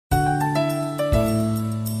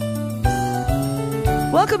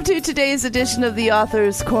Welcome to today's edition of the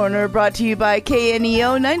Author's Corner, brought to you by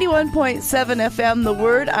KNEO 91.7 FM The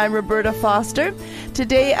Word. I'm Roberta Foster.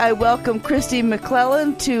 Today I welcome Kristi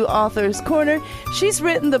McLelland to Author's Corner. She's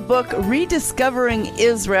written the book Rediscovering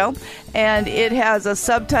Israel, and it has a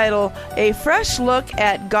subtitle, A Fresh Look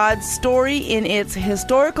at God's Story in Its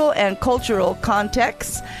Historical and Cultural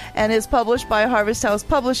Context, and is published by Harvest House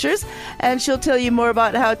Publishers. And she'll tell you more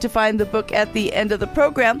about how to find the book at the end of the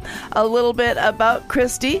program. A little bit about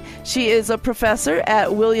Kristi. She is a professor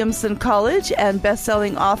at Williamson College and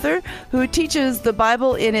best-selling author who teaches the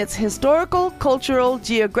Bible in its historical, cultural,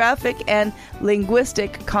 geographic, and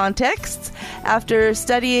linguistic contexts. After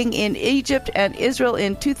studying in Egypt and Israel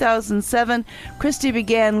in 2007, Kristi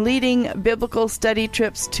began leading biblical study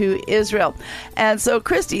trips to Israel. And so,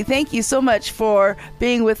 Kristi, thank you so much for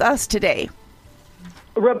being with us today.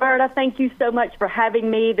 Roberta, thank you so much for having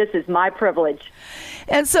me. This is my privilege.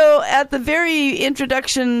 And so at the very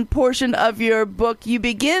introduction portion of your book, you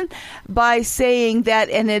begin by saying that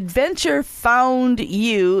an adventure found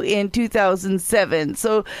you in 2007.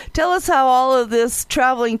 So tell us how all of this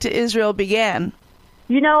traveling to Israel began.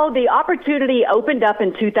 You know, the opportunity opened up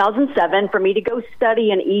in 2007 for me to go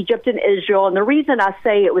study in Egypt and Israel. And the reason I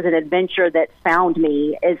say it was an adventure that found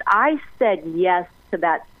me is I said yes to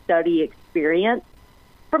that study experience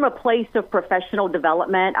from a place of professional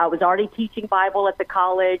development. I was already teaching Bible at the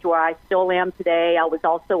college where I still am today. I was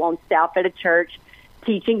also on staff at a church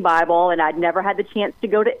teaching Bible, and I'd never had the chance to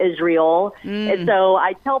go to Israel. And so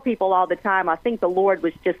I tell people all the time, I think the Lord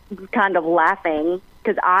was just kind of laughing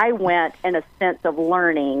because I went in a sense of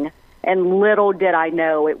learning, and little did I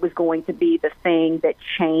know it was going to be the thing that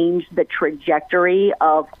changed the trajectory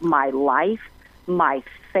of my life, my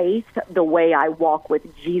faith, the way I walk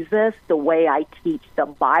with Jesus, the way I teach the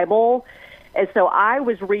Bible. And so I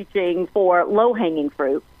was reaching for low-hanging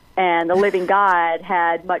fruit, and the living God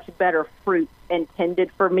had much better fruit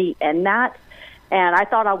intended for me in that. And I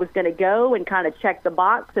thought I was going to go and kind of check the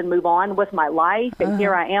box and move on with my life. And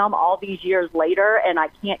here I am all these years later, and I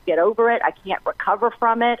can't get over it. I can't recover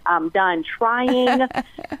from it. I'm done trying.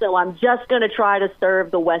 So I'm just going to try to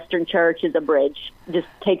serve the Western Church as a bridge. Just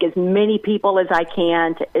take as many people as I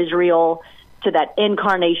can to Israel, to that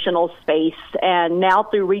incarnational space. And now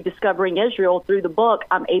through Rediscovering Israel, through the book,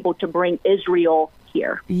 I'm able to bring Israel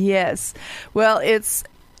here. Yes. Well, it's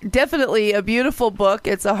definitely a beautiful book.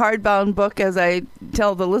 It's a hardbound book, as I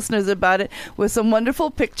tell the listeners about it, with some wonderful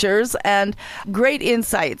pictures and great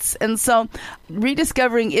insights. And so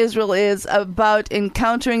Rediscovering Israel is about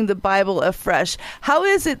encountering the Bible afresh. How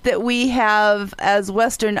is it that we have, as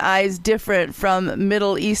Western eyes, different from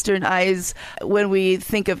Middle Eastern eyes when we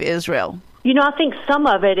think of Israel? You know, I think some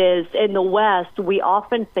of it is in the West, we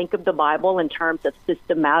often think of the Bible in terms of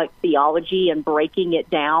systematic theology and breaking it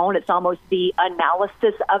down. It's almost the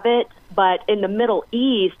analysis of it. But in the Middle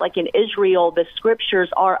East, like in Israel, the scriptures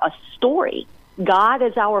are a story. God,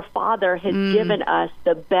 as our Father, has given us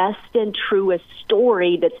the best and truest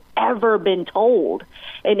story that's ever been told.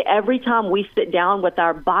 And every time we sit down with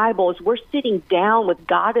our Bibles, we're sitting down with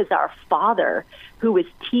God as our Father, who is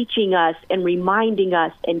teaching us and reminding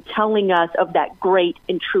us and telling us of that great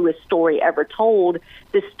and truest story ever told,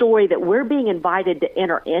 the story that we're being invited to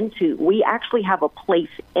enter into. We actually have a place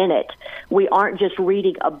in it. We aren't just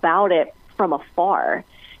reading about it from afar.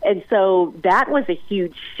 And so that was a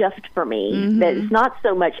huge shift for me, that it's not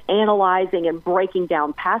so much analyzing and breaking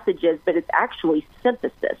down passages, but it's actually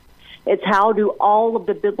synthesis. It's how do all of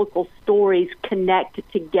the biblical stories connect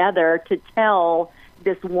together to tell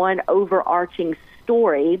this one overarching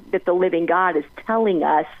story that the living God is telling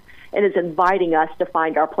us and is inviting us to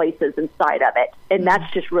find our places inside of it. And that's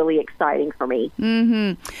just really exciting for me.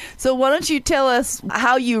 So why don't you tell us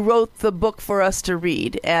how you wrote the book for us to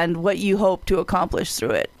read and what you hope to accomplish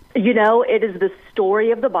through it? You know, it is the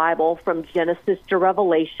story of the Bible from Genesis to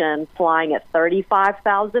Revelation, flying at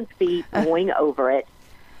 35,000 feet, going over it,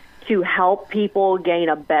 to help people gain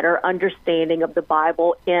a better understanding of the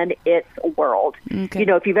Bible in its world. You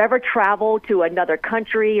know, if you've ever traveled to another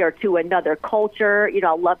country or to another culture, you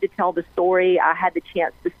know, I love to tell the story. I had the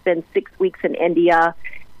chance to spend 6 weeks in India,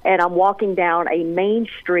 and I'm walking down a main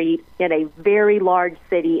street in a very large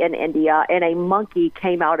city in India, and a monkey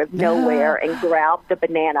came out of nowhere and grabbed the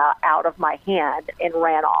banana out of my hand and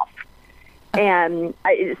ran off. And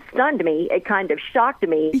it stunned me. It kind of shocked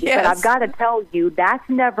me. Yes. But I've got to tell you, that's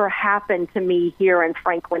never happened to me here in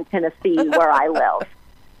Franklin, Tennessee, where I live.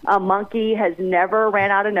 A monkey has never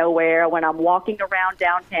ran out of nowhere when I'm walking around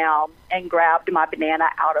downtown and grabbed my banana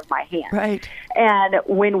out of my hand. Right. And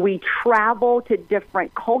when we travel to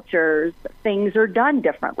different cultures, things are done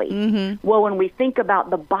differently. Mm-hmm. Well, when we think about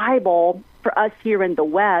the Bible, for us here in the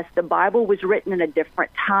West, the Bible was written in a different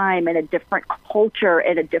time, in a different culture,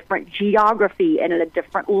 in a different geography, and in a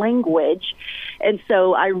different language. And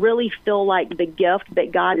so I really feel like the gift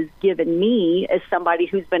that God has given me as somebody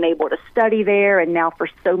who's been able to study there and now for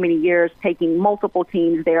so many years taking multiple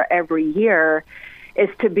teams there every year is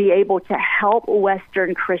to be able to help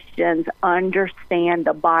Western Christians understand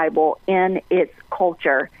the Bible in its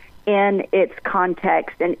culture, in its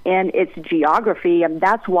context, and in its geography. And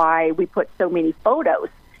that's why we put so many photos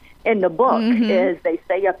in the book. Is they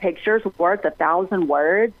say a picture's worth 1,000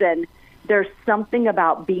 words, and there's something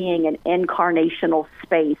about being an incarnational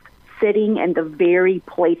space, sitting in the very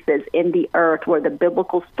places in the earth where the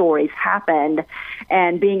biblical stories happened,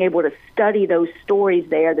 and being able to study those stories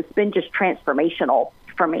there that's been just transformational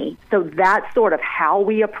for me. So that's sort of how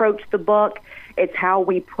we approach the book. It's how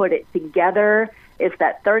we put it together. It's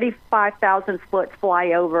that 35,000-foot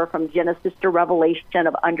flyover from Genesis to Revelation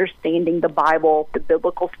of understanding the Bible, the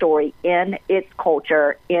biblical story in its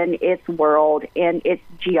culture, in its world, in its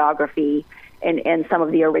geography, and in some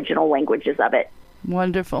of the original languages of it.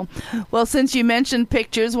 Wonderful. Well, since you mentioned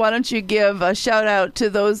pictures, why don't you give a shout-out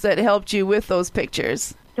to those that helped you with those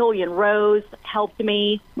pictures? Julian Rose helped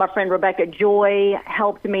me. My friend Rebecca Joy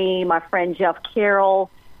helped me. My friend Jeff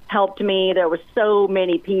Carroll helped me. There were so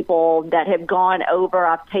many people that have gone over.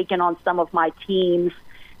 I've taken on some of my teams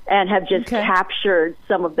and have just captured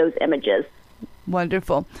some of those images.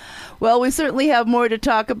 Wonderful. Well, we certainly have more to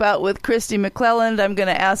talk about with Kristi McLelland. I'm going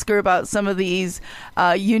to ask her about some of these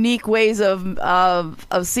unique ways of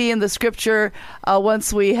seeing the Scripture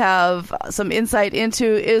once we have some insight into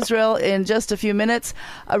Israel in just a few minutes.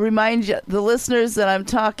 I remind the listeners that I'm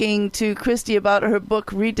talking to Kristi about her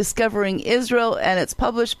book, Rediscovering Israel, and it's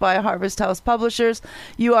published by Harvest House Publishers.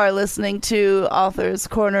 You are listening to Author's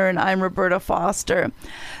Corner, and I'm Roberta Foster.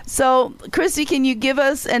 So, Kristi, can you give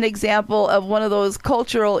us an example of one of those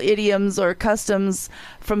cultural idioms or customs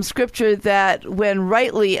from Scripture that, when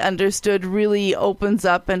rightly understood, really opens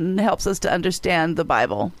up and helps us to understand the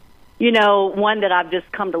Bible? You know, one that I've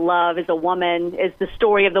just come to love is the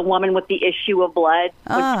story of the woman with the issue of blood.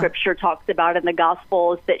 What Scripture talks about in the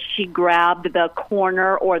Gospels, that she grabbed the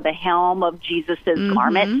corner or the hem of Jesus's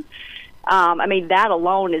garment. I mean, that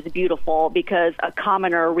alone is beautiful, because a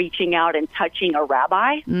commoner reaching out and touching a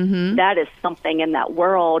rabbi, that is something in that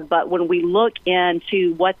world. But when we look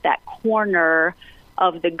into what that corner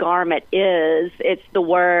of the garment is, it's the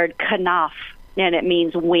word kanaf, and it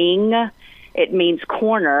means wing, it means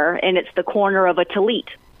corner, and it's the corner of a talit,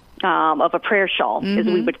 of a prayer shawl, as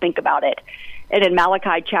we would think about it. And in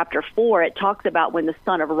Malachi chapter 4, it talks about when the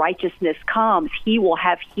Son of Righteousness comes, he will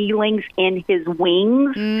have healings in his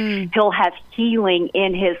wings. He'll have healing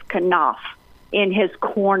in his kanaf, in his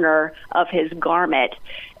corner of his garment.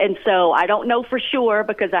 And so I don't know for sure,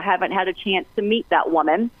 because I haven't had a chance to meet that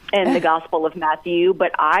woman in the Gospel of Matthew,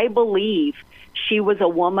 but I believe she was a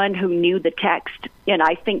woman who knew the text, and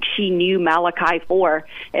I think she knew Malachi 4.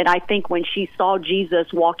 And I think when she saw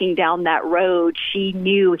Jesus walking down that road, she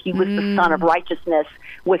knew he was the Son of Righteousness,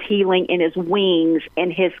 with healing in his wings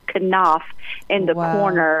and his kanaf in the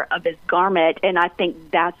corner of his garment. And I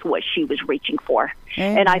think that's what she was reaching for.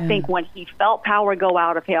 And I think when he felt power go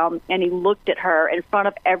out of him and he looked at her in front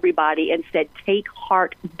of everybody and said, "Take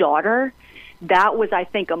heart, daughter," that was, I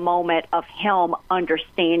think, a moment of him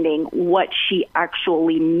understanding what she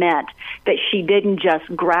actually meant, that she didn't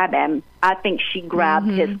just grab him. I think she grabbed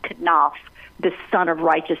his kanaf, the Son of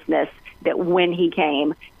Righteousness, that when he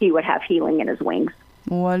came, he would have healing in his wings.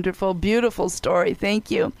 Wonderful, beautiful story.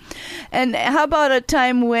 Thank you. And how about a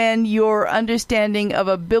time when your understanding of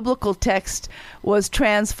a biblical text was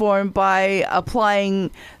transformed by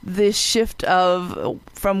applying this shift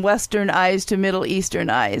from Western eyes to Middle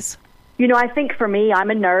Eastern eyes? You know, I think for me,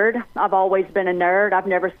 I'm a nerd. I've always been a nerd. I've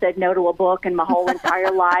never said no to a book in my whole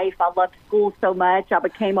entire life. I loved school so much. I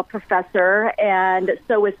became a professor. And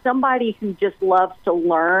so as somebody who just loves to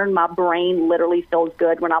learn, my brain literally feels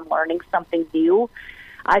good when I'm learning something new.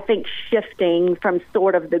 I think shifting from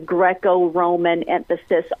sort of the Greco-Roman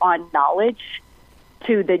emphasis on knowledge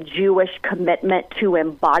to the Jewish commitment to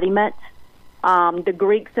embodiment. The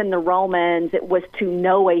Greeks and the Romans, it was to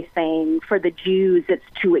know a thing. For the Jews, it's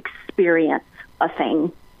to experience a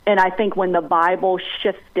thing. And I think when the Bible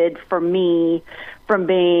shifted for me from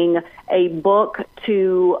being a book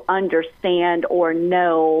to understand or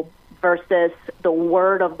know versus the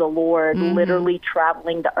word of the Lord literally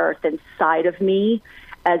traveling the earth inside of me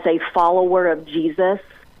as a follower of Jesus,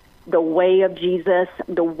 the way of Jesus,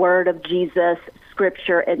 the word of Jesus,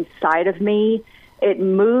 Scripture inside of me, it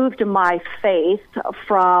moved my faith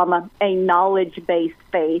from a knowledge-based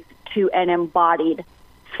faith to an embodied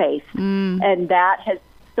faith. And that has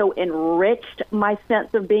so enriched my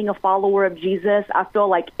sense of being a follower of Jesus. I feel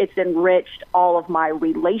like it's enriched all of my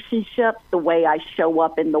relationships, the way I show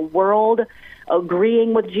up in the world,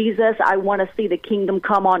 agreeing with Jesus. I want to see the kingdom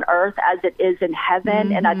come on earth as it is in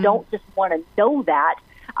heaven. And I don't just want to know that.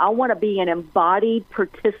 I want to be an embodied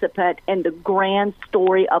participant in the grand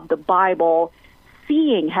story of the Bible,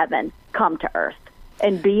 seeing heaven come to earth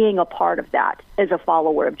and being a part of that as a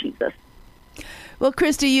follower of Jesus. Well,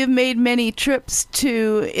 Kristi, you've made many trips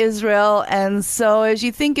to Israel, and so as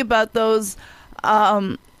you think about those,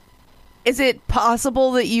 is it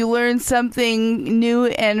possible that you learn something new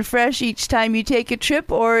and fresh each time you take a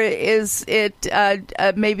trip, or is it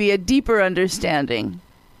maybe a deeper understanding?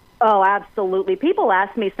 Oh, absolutely. People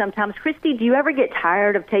ask me sometimes, Kristi, do you ever get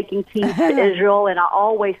tired of taking teams to Israel? And I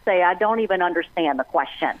always say, I don't even understand the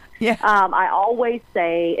question. Yeah. I always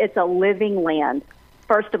say it's a living land.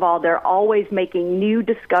 First of all, they're always making new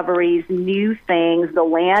discoveries, new things. The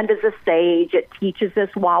land is a sage. It teaches us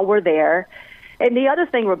while we're there. And the other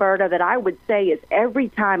thing, Roberta, that I would say is every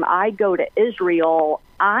time I go to Israel,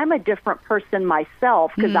 I'm a different person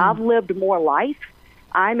myself because I've lived more life.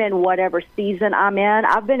 I'm in whatever season I'm in.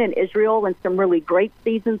 I've been in Israel in some really great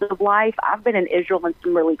seasons of life. I've been in Israel in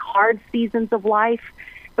some really hard seasons of life.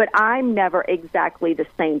 But I'm never exactly the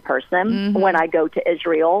same person when I go to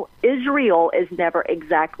Israel. Israel is never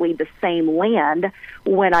exactly the same land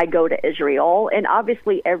when I go to Israel. And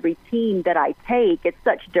obviously every team that I take, it's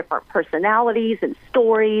such different personalities and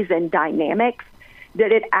stories and dynamics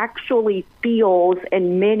that it actually feels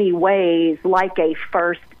in many ways like a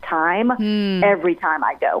first time every time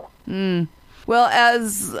I go. Well,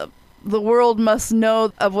 as the world must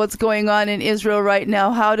know of what's going on in Israel right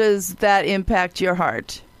now, how does that impact your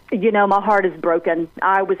heart? You know, my heart is broken.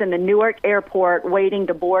 I was in the Newark airport waiting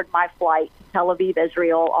to board my flight to Tel Aviv,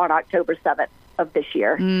 Israel on October 7th of this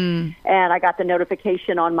year. And I got the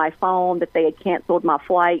notification on my phone that they had canceled my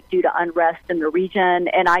flight due to unrest in the region.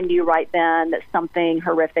 And I knew right then that something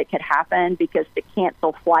horrific had happened because to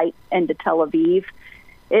cancel flights into Tel Aviv,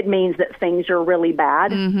 it means that things are really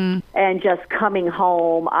bad. And just coming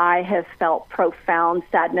home, I have felt profound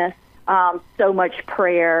sadness, so much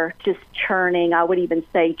prayer, just churning, I would even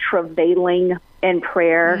say travailing in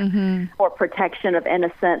prayer for protection of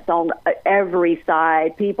innocents on every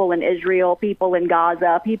side. People in Israel, people in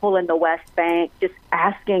Gaza, people in the West Bank, just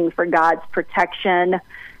asking for God's protection,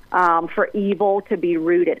 for evil to be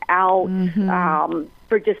rooted out,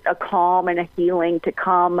 for just a calm and a healing to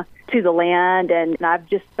come to the land. And I've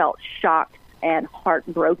just felt shocked and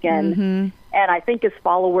heartbroken. And I think as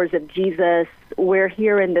followers of Jesus, we're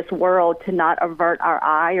here in this world to not avert our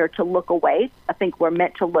eye or to look away. I think we're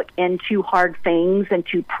meant to look into hard things and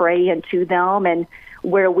to pray into them, and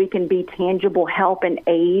where we can be tangible help and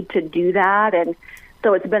aid to do that. And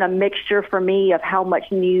so it's been a mixture for me of how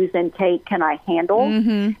much news intake can I handle.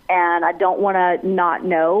 And I don't want to not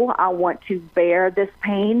know. I want to bear this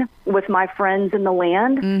pain with my friends in the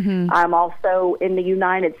land. I'm also in the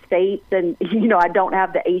United States, and, you know, I don't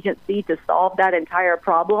have the agency to solve that entire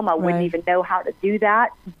problem. I wouldn't even know how to do that.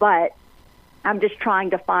 But I'm just trying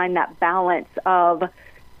to find that balance of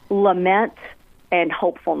lament and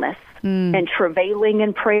hopefulness. And travailing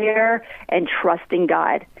in prayer and trusting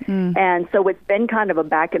God. And so it's been kind of a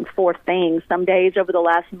back and forth thing. Some days over the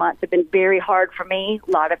last month have been very hard for me, a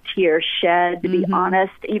lot of tears shed, to be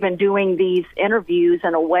honest. Even doing these interviews,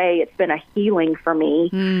 in a way, it's been a healing for me.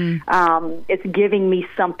 It's giving me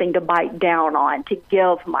something to bite down on, to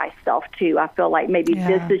give myself to. I feel like maybe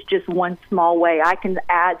this is just one small way I can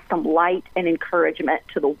add some light and encouragement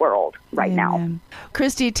to the world right now.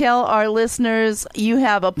 Kristi, tell our listeners you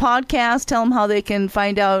have a podcast. Tell them how they can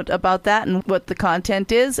find out about that and what the content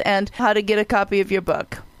is and how to get a copy of your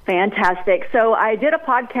book. Fantastic. So I did a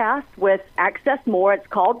podcast with Access More. It's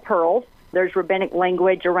called Pearls. There's rabbinic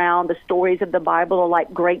language around the stories of the Bible,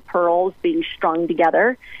 like great pearls being strung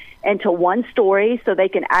together into one story, so they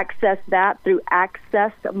can access that through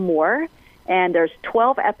Access More. And there's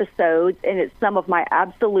 12 episodes, and it's some of my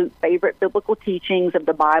absolute favorite biblical teachings of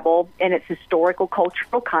the Bible in its historical,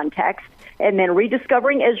 cultural context. And then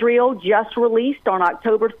Rediscovering Israel, just released on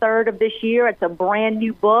October 3rd of this year. It's a brand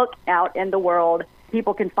new book out in the world.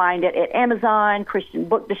 People can find it at Amazon, Christian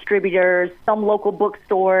book distributors, some local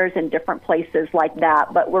bookstores, and different places like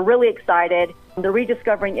that. But we're really excited. The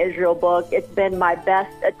Rediscovering Israel book, it's been my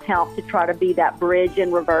best attempt to try to be that bridge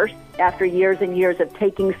in reverse after years and years of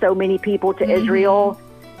taking so many people to Israel.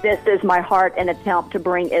 this is my heart and attempt to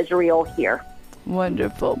bring Israel here.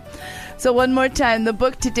 Wonderful. So one more time, the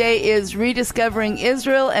book today is Rediscovering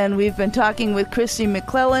Israel, and we've been talking with Kristi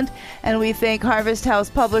McLelland, and we thank Harvest House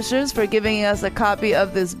Publishers for giving us a copy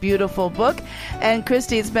of this beautiful book. And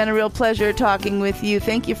Kristi, it's been a real pleasure talking with you.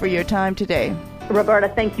 Thank you for your time today. Roberta,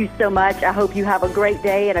 thank you so much. I hope you have a great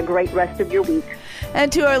day and a great rest of your week.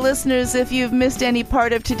 And to our listeners, if you've missed any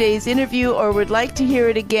part of today's interview or would like to hear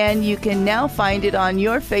it again, you can now find it on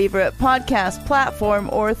your favorite podcast platform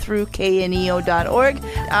or through KNEO.org.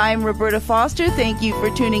 I'm Roberta Foster. Thank you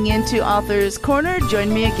for tuning in to Author's Corner.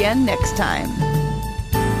 Join me again next time.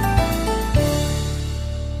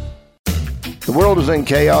 The world is in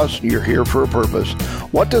chaos. You're here for a purpose.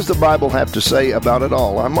 What does the Bible have to say about it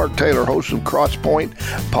all? I'm Mark Taylor, host of Crosspoint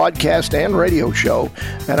podcast and radio show,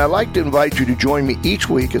 and I'd like to invite you to join me each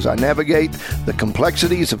week as I navigate the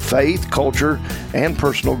complexities of faith, culture, and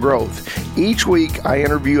personal growth. Each week, I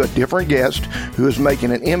interview a different guest who is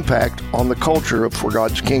making an impact on the culture for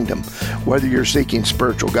God's kingdom. Whether you're seeking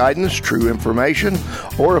spiritual guidance, true information,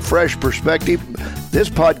 or a fresh perspective, this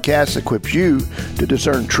podcast equips you to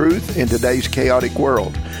discern truth in today's chaotic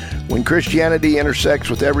world. When Christianity intersects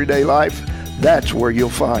with everyday life, that's where you'll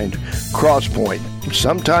find Crosspoint,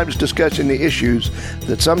 sometimes discussing the issues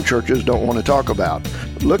that some churches don't want to talk about.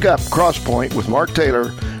 Look up Crosspoint with Mark Taylor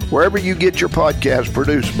wherever you get your podcast,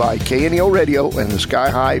 produced by KNEO Radio and the Sky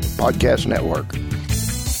High Podcast Network.